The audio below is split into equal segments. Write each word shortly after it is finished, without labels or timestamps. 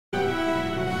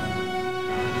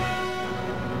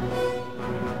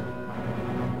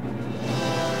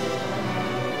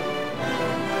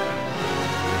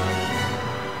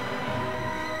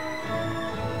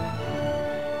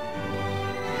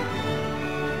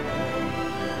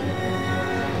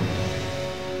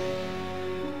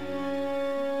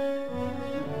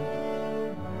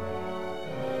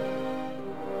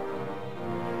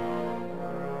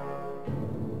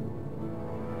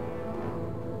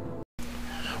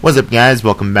What's up, guys?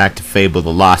 Welcome back to Fable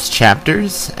the Lost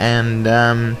Chapters, and,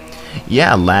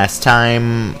 yeah, last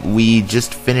time we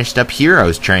just finished up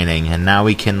Heroes training, and now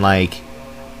we can, like,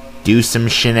 do some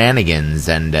shenanigans,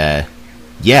 and,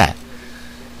 yeah.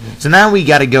 So now we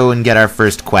gotta go and get our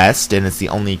first quest, and it's the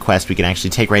only quest we can actually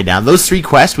take right now. Those 3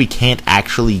 quests, we can't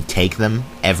actually take them,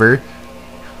 ever,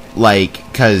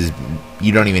 like, cause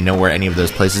you don't even know where any of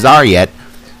those places are yet.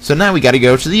 So now we gotta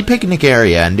go to the picnic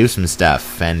area and do some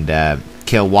stuff, and,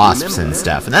 kill wasps and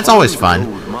stuff, and that's always fun,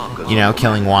 you know,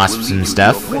 killing wasps and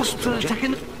stuff.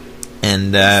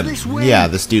 And yeah,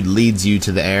 this dude leads you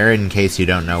to the air in case you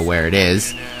don't know where it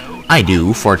is. I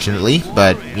do, fortunately,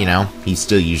 but you know, he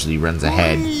still usually runs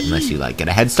ahead unless you like get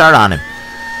a head start on him.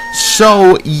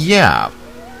 So yeah,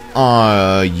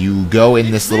 you go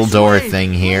in this little door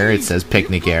thing here. It says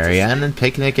picnic area and then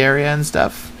picnic area and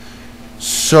stuff.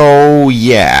 So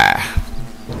yeah,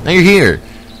 now you're here,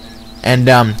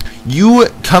 and you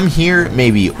come here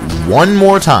maybe one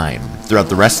more time throughout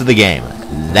the rest of the game.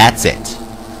 That's it.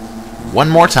 One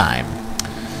more time.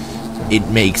 It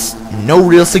makes no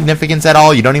real significance at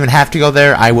all. You don't even have to go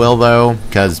there. I will, though,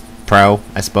 because pro,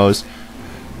 I suppose.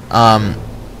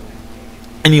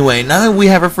 Anyway, now that we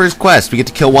have our first quest, we get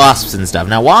to kill wasps and stuff.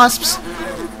 Now, wasps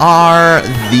are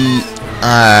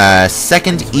the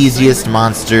second easiest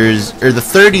monsters, or the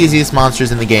third easiest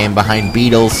monsters in the game behind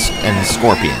beetles and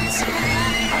scorpions.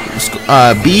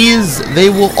 Bees, they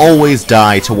will always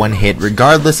die to one hit,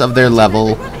 regardless of their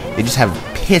level. They just have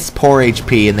piss poor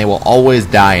HP, and they will always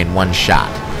die in one shot.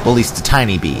 Well, at least the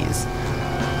tiny bees.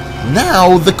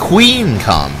 Now, the queen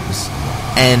comes.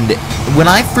 And when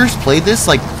I first played this,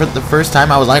 like, for the first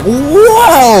time, I was like,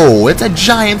 whoa! It's a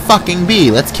giant fucking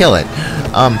bee! Let's kill it.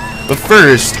 But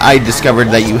first, I discovered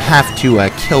that you have to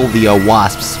kill the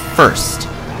wasps first,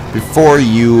 before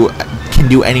you can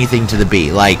do anything to the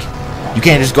bee. Like, you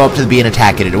can't just go up to the bee and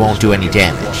attack it, it won't do any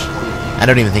damage. I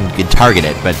don't even think you can target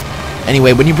it, but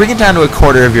anyway, when you bring it down to a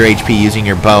quarter of your HP using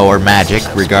your bow or magic,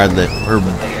 regardless, or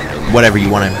whatever you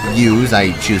want to use,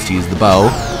 I choose to use the bow.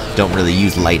 Don't really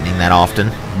use lightning that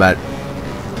often, but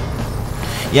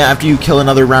yeah, after you kill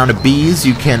another round of bees,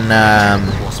 you can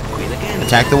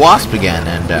attack the wasp again,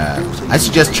 and I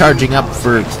suggest charging up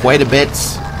for quite a bit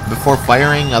before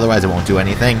firing, otherwise it won't do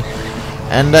anything.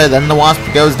 And then the wasp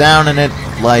goes down, and it,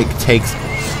 like, takes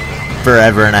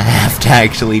forever and a half to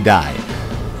actually die.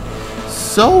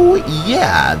 So,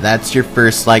 yeah, that's your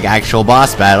first, like, actual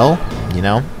boss battle, you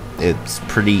know? It's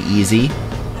pretty easy.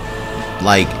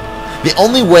 Like, the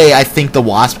only way I think the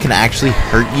wasp can actually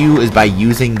hurt you is by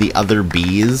using the other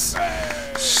bees.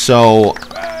 So,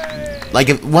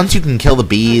 like, once you can kill the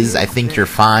bees, I think you're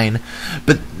fine.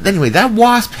 But anyway, that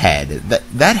wasp head,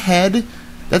 that head,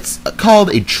 that's called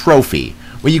a trophy.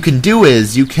 What you can do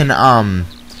is, you can,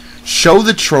 show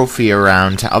the trophy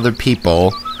around to other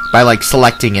people by, like,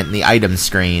 selecting it in the item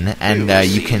screen, and,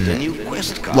 you can,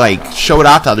 like, show it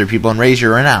off to other people and raise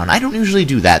your renown. I don't usually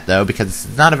do that, though, because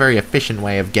it's not a very efficient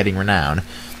way of getting renown.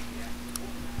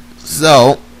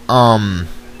 So,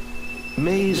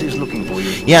 Maze is looking for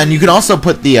you. yeah, and you can also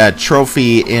put the,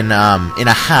 trophy in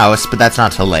a house, but that's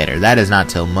not till later. That is not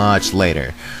till much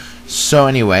later. So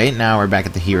anyway, now we're back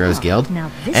at the Heroes Guild,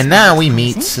 and now we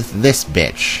meet this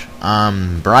bitch,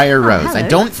 Briar Rose. I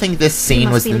don't think this scene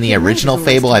was in the original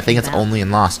Fable. I think it's only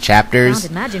in Lost Chapters,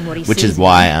 which is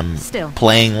why I'm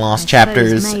playing Lost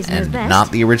Chapters and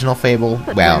not the original Fable.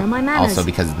 Well, also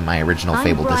because my original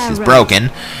Fable disc is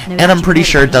broken, and I'm pretty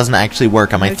sure it doesn't actually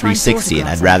work on my 360, and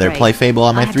I'd rather play Fable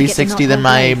on my 360 than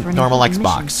my normal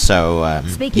Xbox. So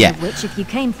yeah,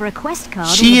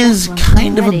 she is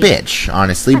kind of a bitch,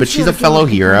 honestly, but she's a fellow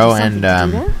hero,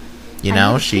 and you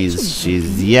know,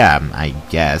 she's yeah, I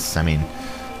guess. I mean,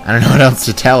 I don't know what else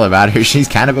to tell about her. She's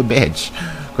kind of a bitch.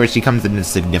 Of course, she comes into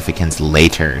significance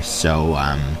later, so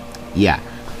yeah.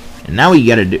 And now we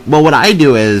gotta do, well, what I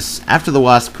do is, after the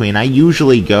Wasp Queen, I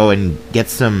usually go and get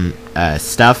some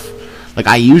stuff. Like,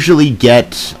 I usually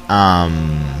get you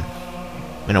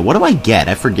know, what do I get?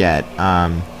 I forget.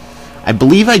 I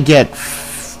believe I get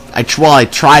I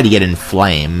try to get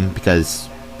Inflame, because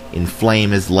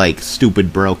Inflame is, like,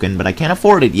 stupid broken, but I can't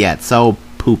afford it yet, so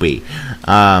poopy.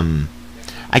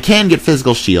 I can get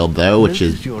Physical Shield, though, which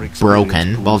is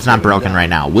broken. Well, it's not broken right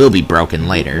now. It will be broken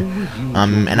later.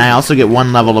 And I also get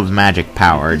 1 level of Magic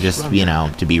Power, just, you know,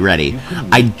 to be ready.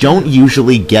 I don't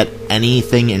usually get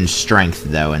anything in Strength,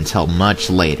 though, until much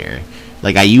later.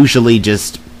 Like, I usually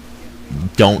just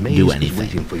don't do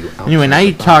anything. Anyway, now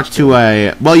you talk to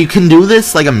a... Well, you can do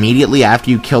this, like, immediately after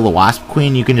you kill the Wasp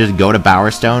Queen. You can just go to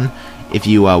Bowerstone if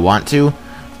you want to.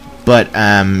 But,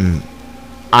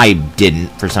 I didn't,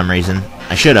 for some reason.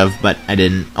 I should have, but I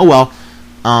didn't. Oh well.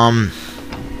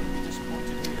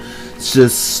 It's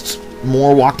just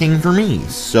more walking for me,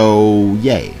 so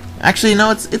yay. Actually,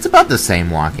 no, it's about the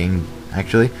same walking,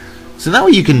 actually. So now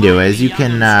what you can do is you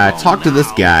can talk to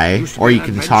this guy, or you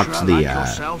can talk to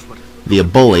the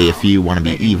bully if you want to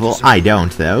be evil. I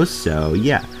don't, though, so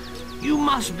yeah.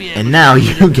 And now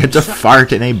you get to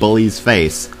fart in a bully's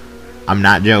face. I'm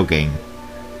not joking.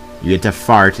 You get to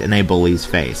fart in a bully's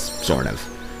face, sort of.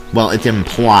 Well, it's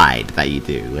implied that you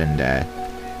do, and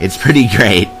it's pretty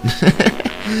great.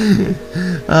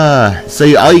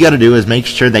 So all you gotta do is make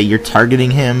sure that you're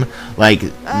targeting him, like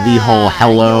the whole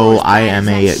hello, I am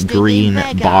a green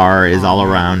bar is all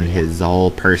around his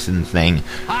whole person thing.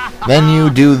 Then you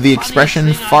do the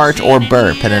expression fart or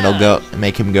burp and it'll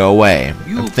make him go away.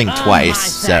 Think twice,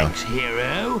 so.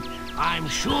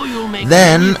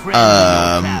 Then,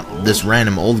 this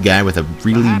random old guy with a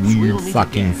really weird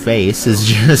fucking face is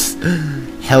just,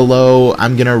 hello,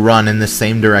 I'm gonna run in the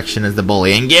same direction as the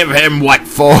bully and give him what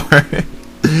for?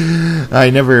 I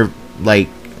never, I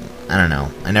don't know,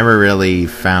 I never really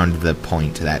found the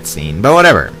point to that scene, but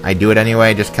whatever, I do it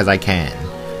anyway just because I can.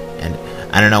 And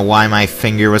I don't know why my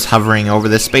finger was hovering over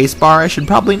the space bar, I should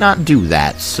probably not do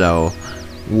that, so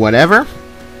whatever.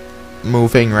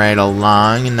 Moving right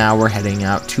along, and now we're heading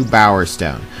out to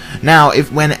Bowerstone. Now,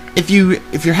 if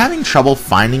you're having trouble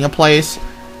finding a place,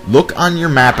 look on your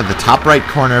map at the top right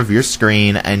corner of your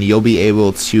screen, and you'll be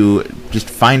able to just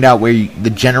find out where the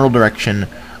general direction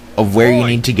of where you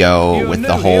need to go with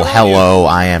the whole hello,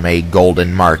 I am a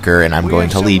golden marker, and I'm going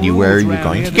to lead you where you're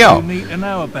going to go.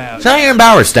 So now you're in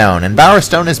Bowerstone, and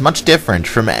Bowerstone is much different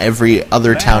from every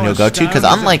other town you'll go to, because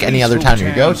unlike any other town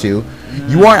you go to,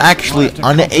 you are actually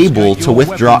unable to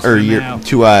withdraw or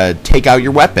to take out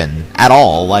your weapon at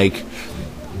all. Like,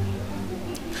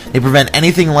 they prevent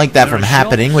anything like that from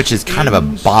happening, which is kind of a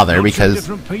bother because,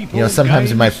 you know, sometimes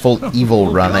in my full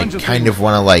evil run, I kind of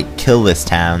want to like kill this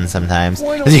town sometimes,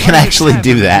 because you can actually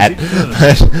do that.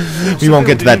 But we won't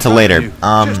get to that till later.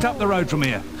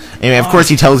 Anyway, of course,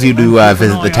 he tells you to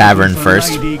visit the tavern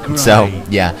first. So,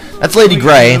 yeah. That's Lady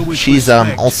Grey. She's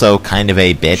also kind of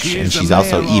a bitch, and she's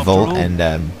also evil,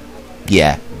 and,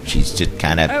 yeah, she's just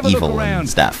kind of evil and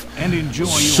stuff.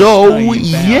 So,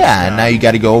 yeah, now you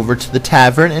gotta go over to the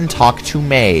tavern and talk to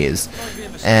Maze.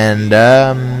 And,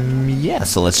 yeah,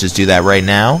 so let's just do that right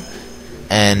now.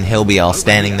 And he'll be all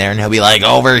standing there, and he'll be like,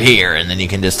 over here, and then you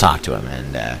can just talk to him,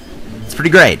 and, it's pretty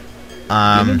great.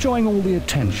 Enjoying all the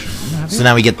attention. So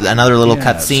now we get another little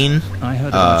cutscene.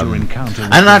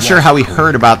 I'm not sure how we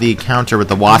heard about the encounter with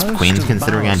the Wasp Queens,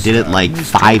 considering I did it like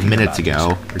 5 minutes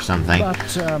ago or something.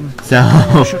 So,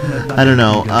 I don't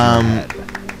know.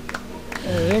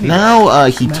 Now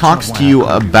he talks to you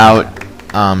about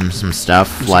some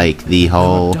stuff like the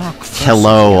whole,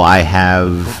 hello, I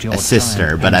have a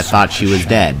sister, but I thought she was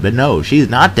dead. But no, she's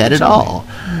not dead at all.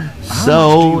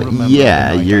 So,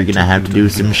 yeah, you're gonna have to do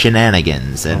some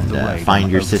shenanigans and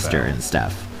find your sister and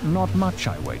stuff. Not much,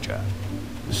 I wager.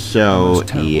 So,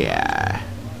 yeah.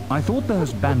 I thought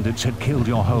those bandits had killed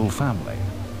your whole family.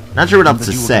 Not sure what else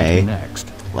to say.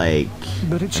 Like,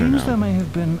 but it seems there may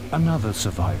have been another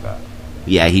survivor.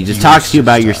 Yeah, he just talks to you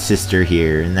about your sister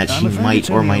here, and that she might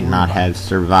or might not have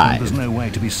survived. There's no way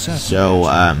to be certain. So,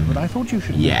 but I thought you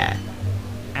should yeah.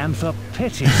 And for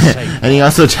pity's sake, and he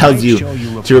also tells you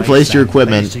to replace your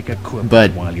equipment,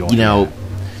 but, you know,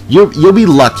 you'll be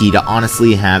lucky to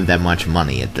honestly have that much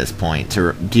money at this point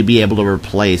to be able to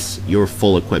replace your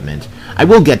full equipment. I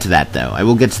will get to that, though. I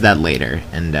will get to that later.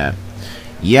 And,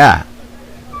 yeah.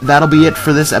 That'll be it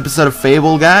for this episode of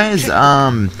Fable, guys.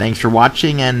 Thanks for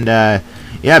watching, and,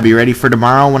 yeah, be ready for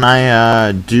tomorrow when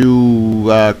I,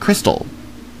 do, Crystal.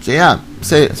 So, yeah,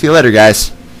 see you later,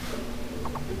 guys.